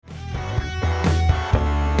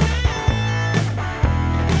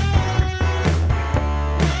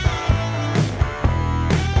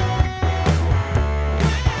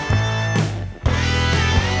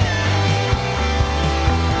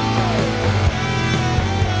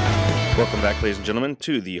Welcome back, ladies and gentlemen,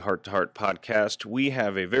 to the Heart to Heart podcast. We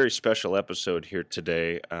have a very special episode here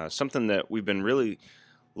today, something that we've been really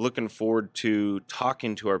looking forward to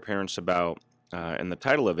talking to our parents about, and the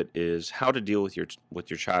title of it is How to Deal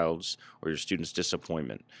with your child's or your student's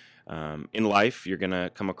disappointment. In life, you're going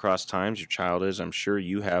to come across times, your child is, I'm sure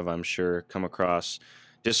you have, come across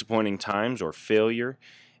disappointing times or failure.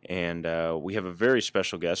 And we have a very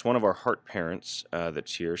special guest, one of our heart parents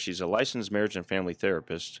that's here. She's a licensed marriage and family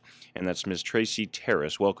therapist, and that's Ms. Tracy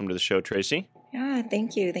Terrace. Welcome to the show, Tracy. Yeah,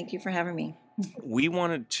 thank you. Thank you for having me. We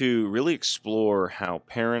wanted to really explore how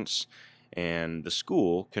parents and the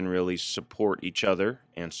school can really support each other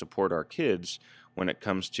and support our kids when it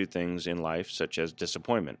comes to things in life such as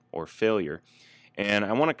disappointment or failure. And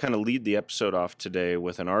I want to kind of lead the episode off today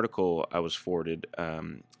with an article I was forwarded.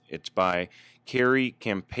 It's by Carrie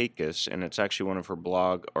Campakis, and it's actually one of her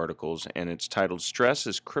blog articles, and it's titled, Stress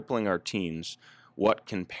is Crippling Our Teens, What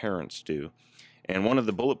Can Parents Do? And one of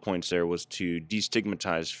the bullet points there was to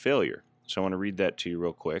destigmatize failure. So I want to read that to you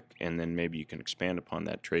real quick, and then maybe you can expand upon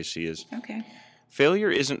that, Tracy. Okay.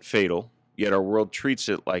 Failure isn't fatal, yet our world treats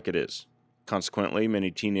it like it is. Consequently,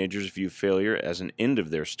 many teenagers view failure as an end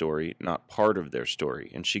of their story, not part of their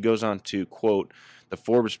story. And she goes on to quote the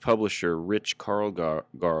Forbes publisher Rich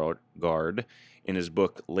Karlgaard in his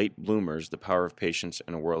book Late Bloomers, The Power of Patience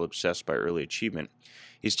in a World Obsessed by Early Achievement.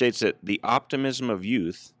 He states that the optimism of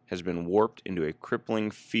youth has been warped into a crippling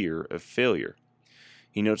fear of failure.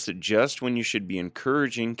 He notes that just when you should be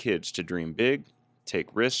encouraging kids to dream big, take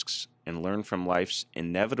risks, and learn from life's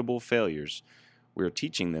inevitable failures, we're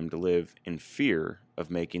teaching them to live in fear of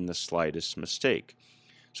making the slightest mistake.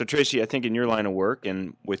 So, Tracy, I think in your line of work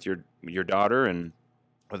and with your daughter and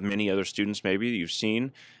with many other students maybe that you've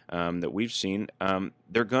seen, that we've seen,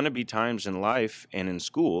 there are going to be times in life and in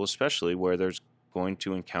school especially where there's going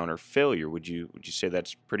to encounter failure. Would you say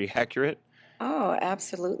that's pretty accurate? Oh,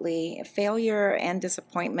 absolutely. Failure and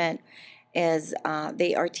disappointment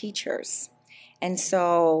they are teachers. And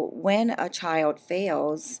so when a child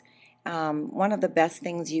fails, one of the best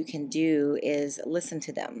things you can do is listen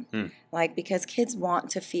to them. Because kids want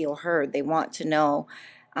to feel heard. They want to know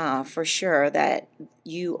for sure that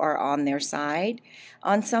you are on their side.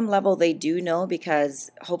 On some level, they do know because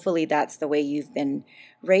hopefully that's the way you've been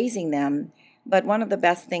raising them. But one of the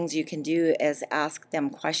best things you can do is ask them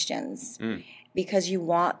questions because you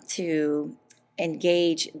want to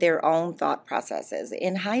engage their own thought processes.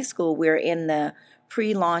 In high school, we're in the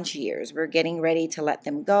pre-launch years. We're getting ready to let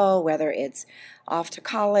them go, whether it's off to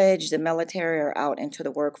college, the military, or out into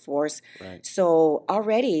the workforce. Right. So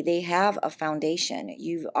already they have a foundation.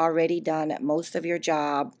 You've already done most of your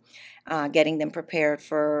job getting them prepared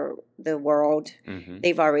for the world. Mm-hmm.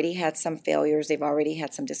 They've already had some failures. They've already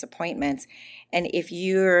had some disappointments. And if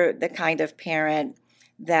you're the kind of parent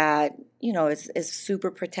that, is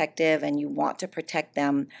super protective and you want to protect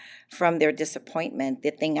them from their disappointment,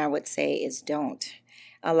 the thing I would say is don't.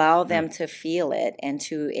 Allow them to feel it and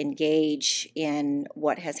to engage in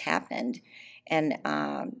what has happened. And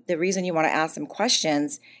the reason you want to ask them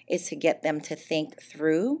questions is to get them to think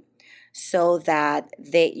through so that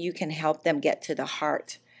you can help them get to the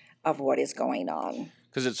heart of what is going on.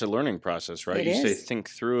 Because it's a learning process, right? You say think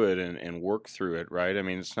through it and work through it, right? I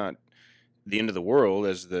mean, it's not the end of the world,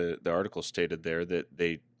 as the article stated there, that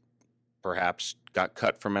they perhaps got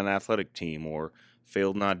cut from an athletic team or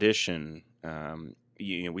failed an audition.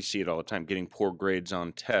 We see it all the time, getting poor grades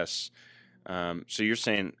on tests. So you're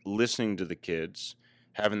saying listening to the kids,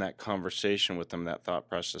 having that conversation with them, that thought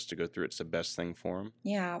process to go through, it's the best thing for them?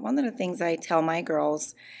 Yeah, one of the things I tell my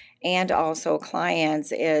girls and also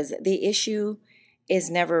clients is the issue is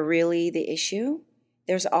never really the issue.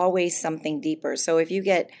 There's always something deeper. So if you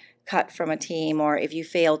get cut from a team or if you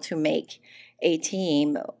fail to make a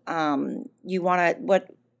team, I'll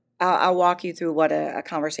walk you through what a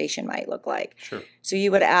conversation might look like. Sure. So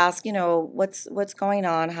you would ask, what's going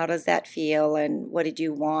on? How does that feel? And what did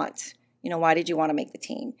you want? Why did you want to make the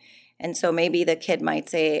team? And so maybe the kid might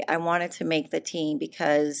say, I wanted to make the team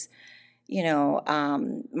because,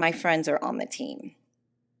 my friends are on the team.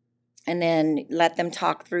 And then let them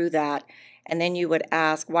talk through that. And then you would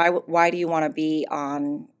ask, why do you want to be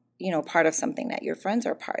on, part of something that your friends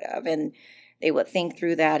are part of? And they would think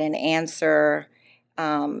through that and answer,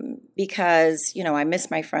 because, I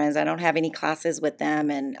miss my friends. I don't have any classes with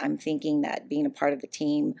them. And I'm thinking that being a part of the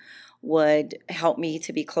team would help me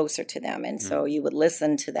to be closer to them. And so you would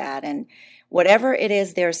listen to that. And whatever it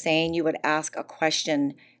is they're saying, you would ask a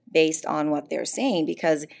question based on what they're saying.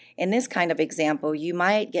 Because in this kind of example, you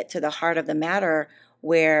might get to the heart of the matter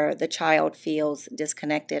where the child feels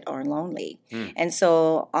disconnected or lonely. Mm. And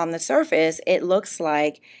so on the surface, it looks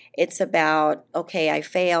like it's about, okay, I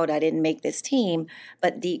failed, I didn't make this team,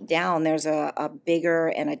 but deep down there's a bigger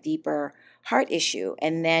and a deeper heart issue.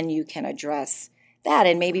 And then you can address that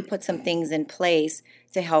and maybe put some things in place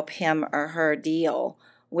to help him or her deal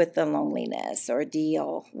with the loneliness or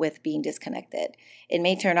deal with being disconnected. It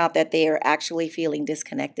may turn out that they are actually feeling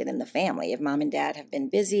disconnected in the family if mom and dad have been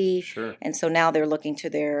busy. Sure. And so now they're looking to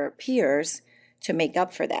their peers to make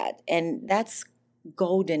up for that. And that's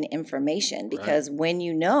golden information because when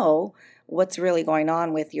you know what's really going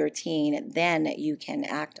on with your teen, then you can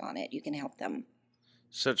act on it. You can help them.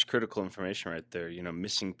 Such critical information right there.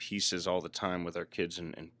 Missing pieces all the time with our kids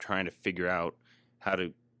and trying to figure out how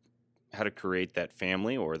to create that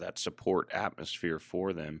family or that support atmosphere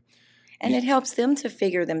for them. And it helps them to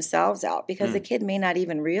figure themselves out because the kid may not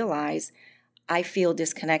even realize, I feel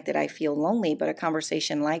disconnected, I feel lonely, but a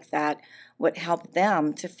conversation like that would help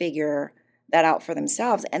them to figure that out for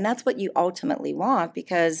themselves. And that's what you ultimately want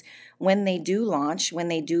because when they do launch, when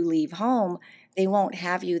they do leave home, they won't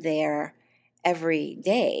have you there every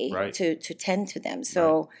day to tend to them.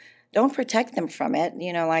 So don't protect them from it.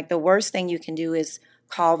 Like the worst thing you can do is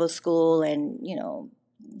call the school and,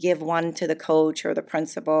 give one to the coach or the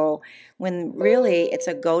principal when really it's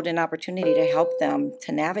a golden opportunity to help them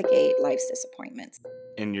to navigate life's disappointments.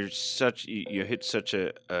 And you hit such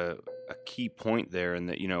a key point there in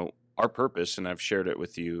that, our purpose, and I've shared it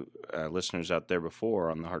with you listeners out there before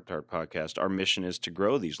on the Heart to Heart podcast, our mission is to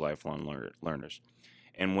grow these lifelong learners.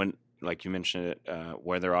 And when, like you mentioned it,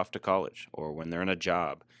 when they're off to college or when they're in a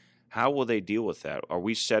job, how will they deal with that? Are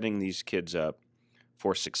we setting these kids up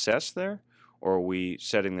for success there? Or are we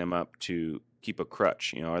setting them up to keep a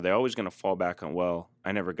crutch? Are they always going to fall back on, well,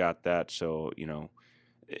 I never got that. So,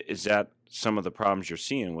 is that some of the problems you're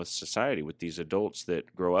seeing with society, with these adults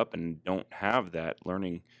that grow up and don't have that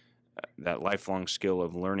learning, that lifelong skill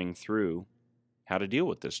of learning through how to deal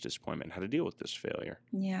with this disappointment, how to deal with this failure?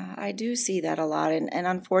 Yeah, I do see that a lot. And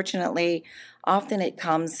unfortunately, often it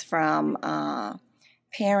comes from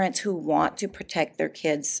parents who want to protect their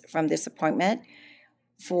kids from disappointment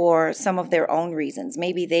for some of their own reasons.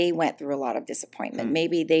 Maybe they went through a lot of disappointment.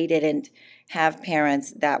 Maybe they didn't have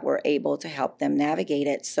parents that were able to help them navigate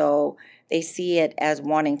it. So they see it as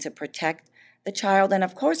wanting to protect the child. And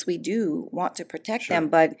of course, we do want to protect them.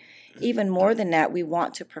 But even more than that, we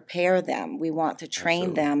want to prepare them. We want to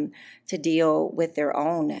train them to deal with their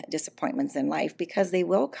own disappointments in life because they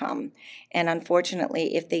will come. And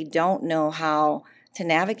unfortunately, if they don't know how to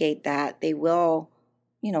navigate that, they will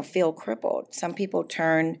feel crippled. Some people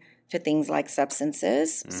turn to things like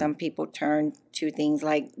substances. Some people turn to things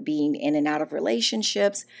like being in and out of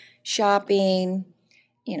relationships, shopping.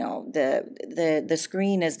 The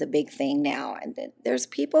screen is the big thing now. And there's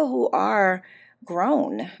people who are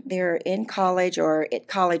grown. They're in college or at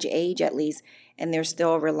college age at least, and they're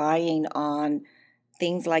still relying on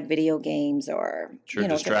things like video games or,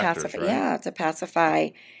 to pacify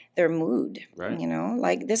their mood.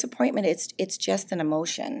 Like disappointment, it's just an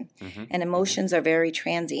emotion, and emotions are very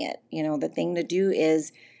transient. The thing to do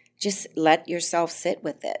is just let yourself sit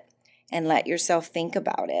with it and let yourself think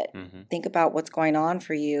about it. Think about what's going on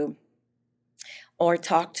for you, or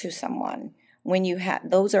talk to someone. When you have,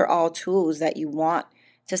 those are all tools that you want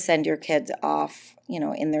to send your kids off,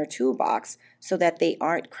 in their toolbox so that they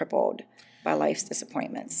aren't crippled by life's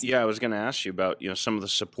disappointments. Yeah, I was going to ask you about, some of the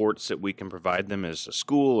supports that we can provide them as a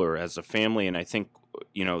school or as a family. And I think,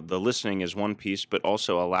 the listening is one piece, but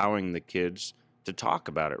also allowing the kids to talk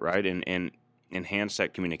about it, right? And enhance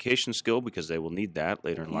that communication skill because they will need that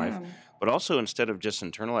later in life. But also instead of just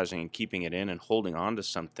internalizing and keeping it in and holding on to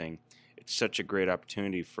something, it's such a great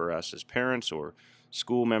opportunity for us as parents or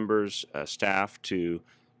school members, staff to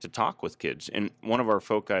talk with kids. And one of our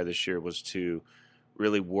foci this year was to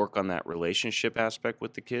really work on that relationship aspect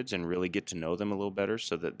with the kids and really get to know them a little better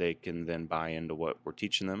so that they can then buy into what we're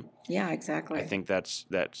teaching them. Yeah, exactly. I think that's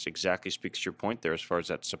exactly speaks to your point there as far as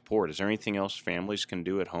that support. Is there anything else families can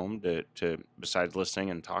do at home to besides listening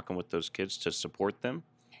and talking with those kids to support them?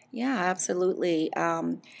 Yeah, absolutely.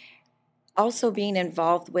 Also being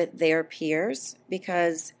involved with their peers,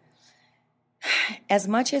 because as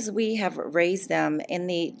much as we have raised them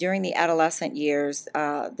during the adolescent years,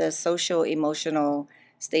 the social emotional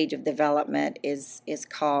stage of development is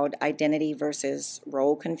called identity versus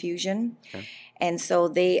role confusion. Okay. And so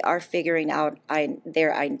they are figuring out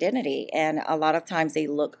their identity, and a lot of times they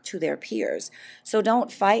look to their peers. So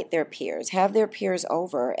don't fight their peers. Have their peers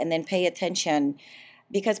over and then pay attention.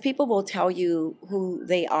 because people will tell you who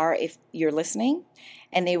they are if you're listening,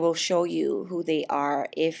 and they will show you who they are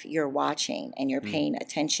if you're watching and you're paying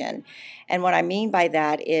attention. And what I mean by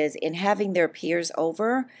that is, in having their peers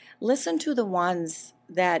over, listen to the ones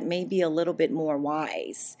that may be a little bit more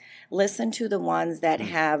wise. Listen to the ones that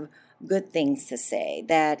have good things to say,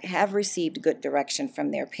 that have received good direction from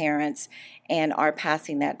their parents and are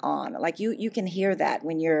passing that on. Like you can hear that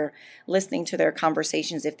when you're listening to their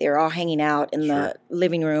conversations, if they're all hanging out in the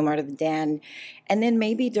living room or the den. And then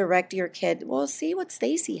maybe direct your kid, well, see what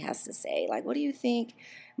Stacy has to say. Like, what do you think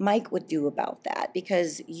Mike would do about that?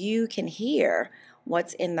 Because you can hear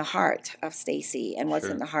what's in the heart of Stacy and what's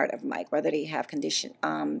in the heart of Mike, whether they have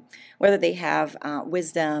whether they have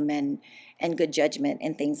wisdom and good judgment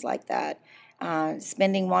and things like that.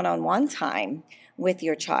 Spending one-on-one time with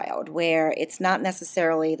your child, where it's not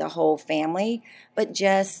necessarily the whole family, but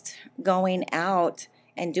just going out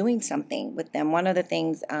and doing something with them. One of the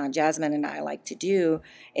things Jasmine and I like to do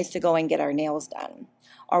is to go and get our nails done,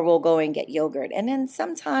 or we'll go and get yogurt. And then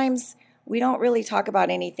sometimes we don't really talk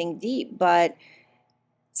about anything deep, but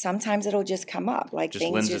sometimes it'll just come up. Like just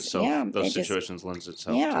things lends just, itself. yeah, Those situations lends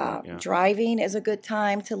itself yeah, to it. Yeah. Driving is a good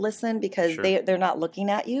time to listen because they're not looking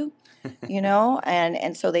at you,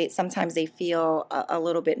 and so sometimes they feel a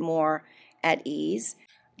little bit more at ease.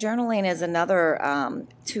 Journaling is another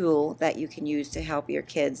tool that you can use to help your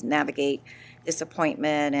kids navigate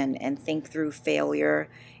disappointment and think through failure.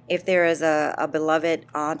 If there is a beloved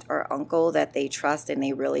aunt or uncle that they trust and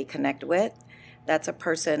they really connect with, that's a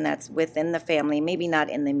person that's within the family, maybe not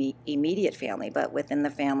in the immediate family, but within the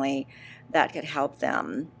family, that could help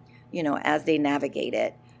them, as they navigate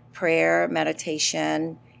it. Prayer,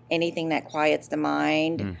 meditation, anything that quiets the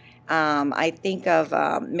mind. I think of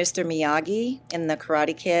Mr. Miyagi in The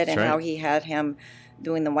Karate Kid and how he had him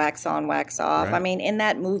doing the wax on, wax off. Right. I mean, in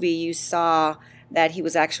that movie, you saw that he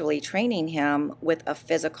was actually training him with a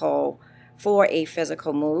physical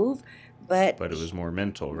move. But it was more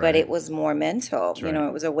mental, right? But it was more mental. That's right.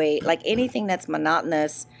 It was a way, like anything that's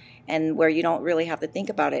monotonous and where you don't really have to think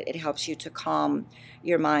about it, it helps you to calm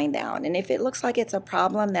your mind down. And if it looks like it's a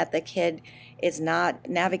problem that the kid is not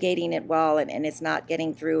navigating it well and it's not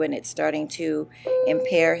getting through and it's starting to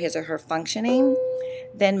impair his or her functioning,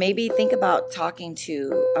 then maybe think about talking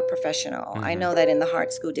to a professional. I know that in the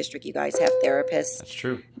Hart School District, you guys have therapists. That's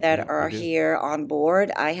true. That are here on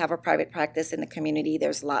board. I have a private practice in the community.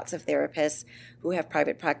 There's lots of therapists who have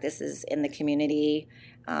private practices in the community.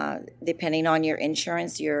 Depending on your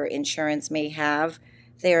insurance may have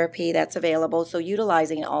therapy that's available. So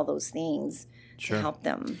utilizing all those things to help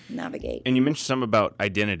them navigate. And you mentioned something about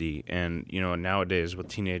identity, and nowadays with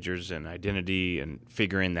teenagers and identity and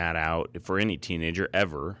figuring that out for any teenager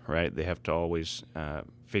ever, right? They have to always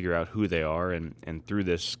figure out who they are, and through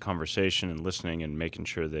this conversation and listening and making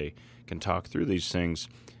sure they can talk through these things,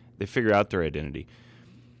 they figure out their identity.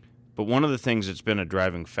 But one of the things that's been a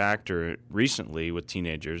driving factor recently with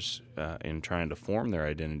teenagers in trying to form their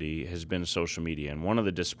identity has been social media. And one of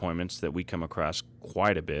the disappointments that we come across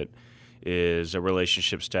quite a bit is a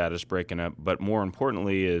relationship status breaking up, but more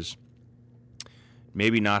importantly is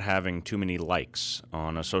maybe not having too many likes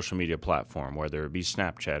on a social media platform, whether it be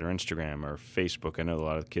Snapchat or Instagram or Facebook. I know a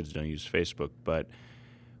lot of kids don't use Facebook, but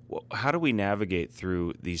how do we navigate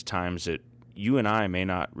through these times that you and I may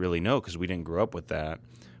not really know because we didn't grow up with that,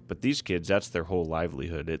 but these kids, that's their whole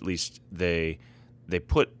livelihood. At least they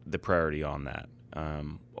put the priority on that.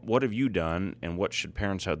 What have you done, and what should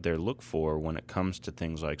parents out there look for when it comes to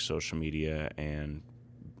things like social media and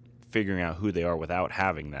figuring out who they are without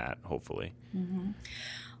having that, hopefully? Mm-hmm.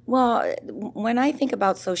 Well, when I think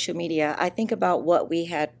about social media, I think about what we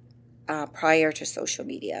had prior to social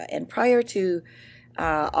media. And prior to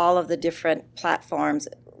all of the different platforms,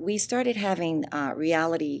 we started having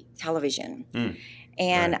reality television.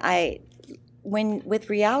 And right. with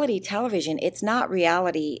reality television, it's not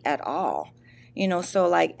reality at all. So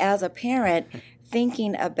like as a parent,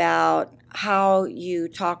 thinking about how you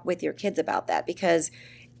talk with your kids about that, because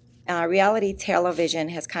reality television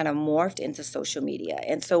has kind of morphed into social media.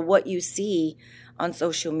 And so what you see on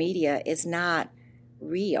social media is not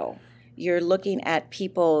real. You're looking at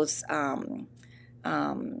people's,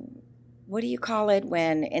 what do you call it,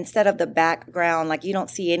 when instead of the background, like you don't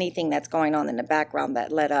see anything that's going on in the background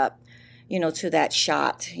that led up, to that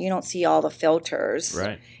shot. You don't see all the filters.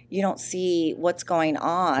 Right. You don't see what's going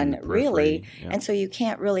on, really. Yeah. And so you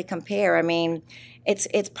can't really compare. I mean, it's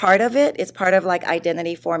part of it. It's part of like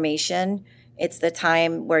identity formation. It's the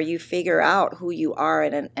time where you figure out who you are.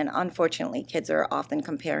 And unfortunately, kids are often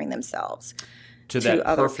comparing themselves to that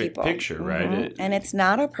other perfect people. picture, right? And it's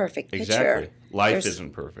not a perfect picture. Exactly. Life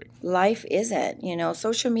isn't perfect. Life isn't.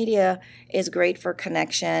 Social media is great for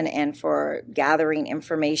connection and for gathering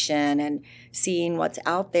information and seeing what's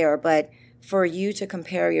out there, but for you to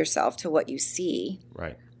compare yourself to what you see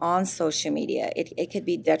right on social media, it could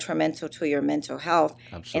be detrimental to your mental health.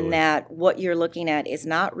 Absolutely. In that what you're looking at is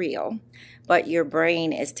not real, but your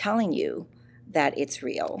brain is telling you that it's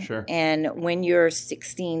real. Sure. And when you're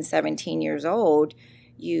 16, 17 years old,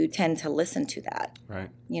 you tend to listen to that. Right.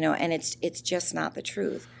 And it's just not the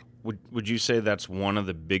truth. Would you say that's one of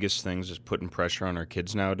the biggest things is putting pressure on our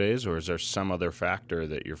kids nowadays, or is there some other factor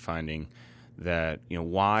that you're finding that,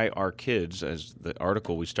 why our kids, as the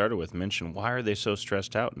article we started with mentioned, why are they so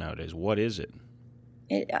stressed out nowadays? What is it?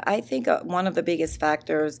 I think one of the biggest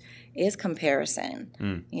factors is comparison,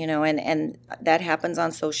 and that happens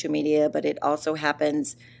on social media, but it also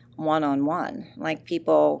happens one-on-one. Like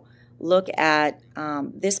people look at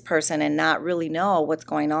this person and not really know what's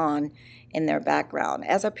going on in their background.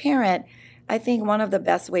 As a parent, I think one of the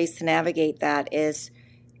best ways to navigate that is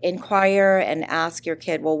inquire and ask your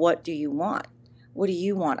kid, well, what do you want? What do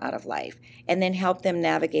you want out of life? And then help them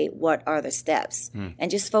navigate what are the steps. And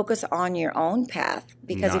just focus on your own path.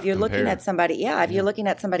 Because if you're looking at somebody, you're looking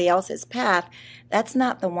at somebody else's path, that's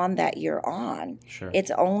not the one that you're on. Sure.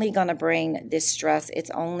 It's only going to bring distress. It's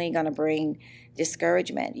only going to bring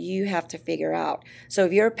discouragement. You have to figure out. So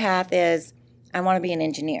if your path is, I want to be an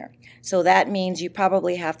engineer. So that means you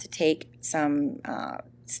probably have to take some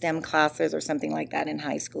STEM classes or something like that in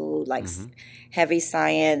high school, like heavy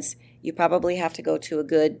science. You probably have to go to a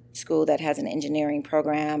good school that has an engineering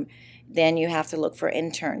program. Then you have to look for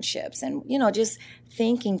internships and, just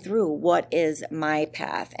thinking through what is my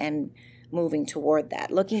path and moving toward that.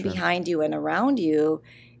 Looking behind you and around you,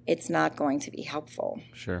 it's not going to be helpful.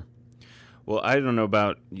 Sure. Well, I don't know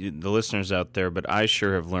about the listeners out there, but I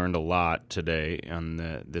sure have learned a lot today on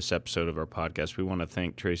this episode of our podcast. We want to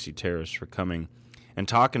thank Tracy Terrace for coming and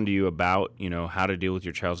talking to you about, how to deal with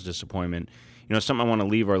your child's disappointment. Something I want to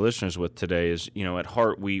leave our listeners with today is, at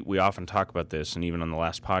heart, we often talk about this, and even on the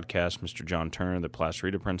last podcast, Mr. John Turner, the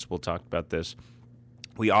Placerita principal, talked about this.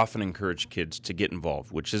 We often encourage kids to get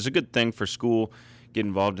involved, which is a good thing for school. Get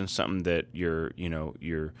involved in something that you're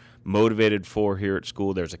motivated for here at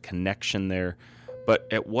school. There's a connection there. But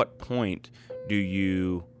at what point do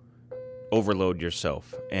you overload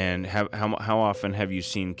yourself? And how often have you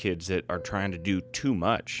seen kids that are trying to do too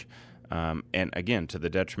much? And again, to the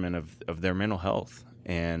detriment of their mental health.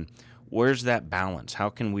 And where's that balance? How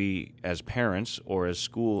can we, as parents or as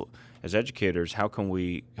school, as educators, how can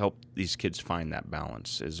we help these kids find that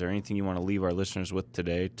balance? Is there anything you want to leave our listeners with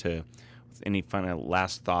today, with any final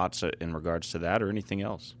last thoughts in regards to that or anything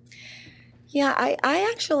else? Yeah, I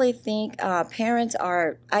actually think parents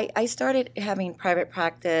are, I started having private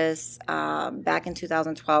practice back in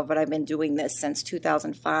 2012, but I've been doing this since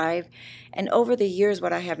 2005. And over the years,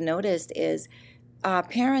 what I have noticed is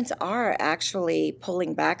parents are actually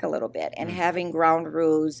pulling back a little bit and having ground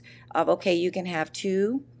rules of, okay, you can have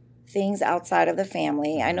 2 things outside of the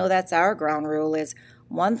family. I know that's our ground rule is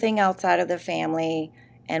 1 thing outside of the family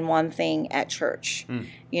and 1 thing at church,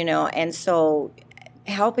 and so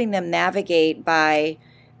helping them navigate by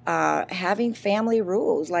having family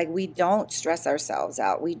rules. Like we don't stress ourselves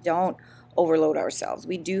out. We don't overload ourselves.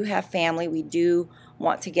 We do have family. We do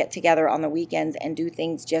want to get together on the weekends and do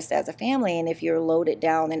things just as a family. And if you're loaded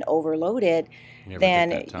down and overloaded,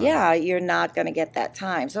 then you're not going to get that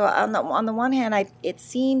time. So on the one hand, it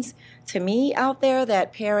seems to me out there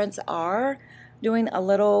that parents are doing a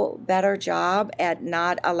little better job at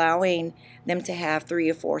not allowing them to have 3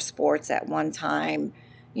 or 4 sports at one time,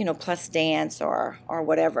 plus dance or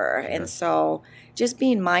whatever. Sure. And so just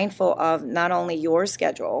being mindful of not only your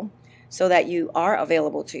schedule so that you are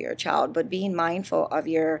available to your child, but being mindful of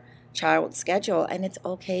your child's schedule, and it's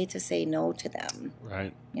okay to say no to them.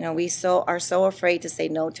 Right. We are so afraid to say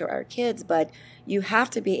no to our kids, but you have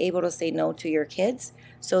to be able to say no to your kids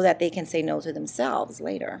so that they can say no to themselves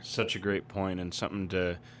later. Such a great point, and something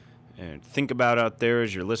to think about out there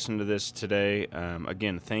as you're listening to this today.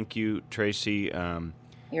 Again, thank you, Tracy.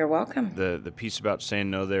 You're welcome. The piece about saying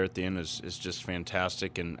no there at the end is just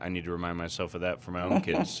fantastic, and I need to remind myself of that for my own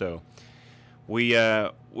kids. So we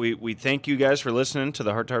thank you guys for listening to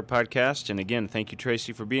the Heart to Heart podcast, and again, thank you,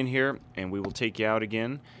 Tracy, for being here, and we will take you out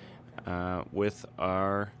again with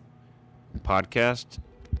our podcast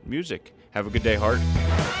music. Have a good day, Heart.